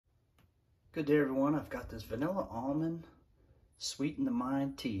Good day, everyone. I've got this vanilla almond Sweeten the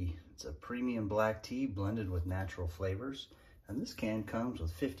Mind tea. It's a premium black tea blended with natural flavors. And this can comes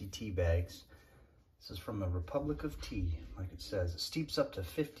with 50 tea bags. This is from the Republic of Tea. Like it says, it steeps up to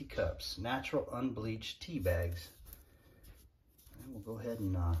 50 cups. Natural unbleached tea bags. And we'll go ahead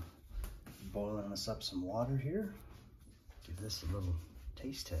and boil us up some water here. Give this a little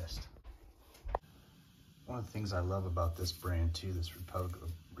taste test. One of the things I love about this brand too, this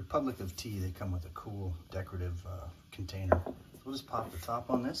Republic of Tea, they come with a cool decorative container. So we'll just pop the top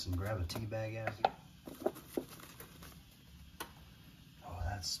on this and grab a tea bag out here. Oh,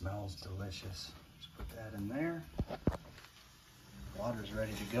 that smells delicious. Just put that in there. Water's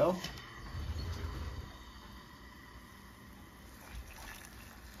ready to go.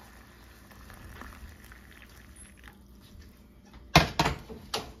 And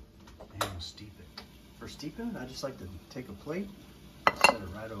we'll steep it. For steeping it, I just like to take a plate, set it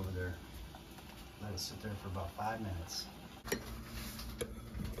right over there. Let it sit there for about 5 minutes.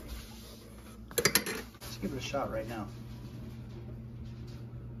 Let's give it a shot right now.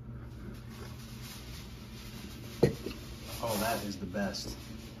 Oh, that is the best.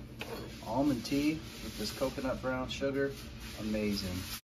 Almond tea with this coconut brown sugar, amazing.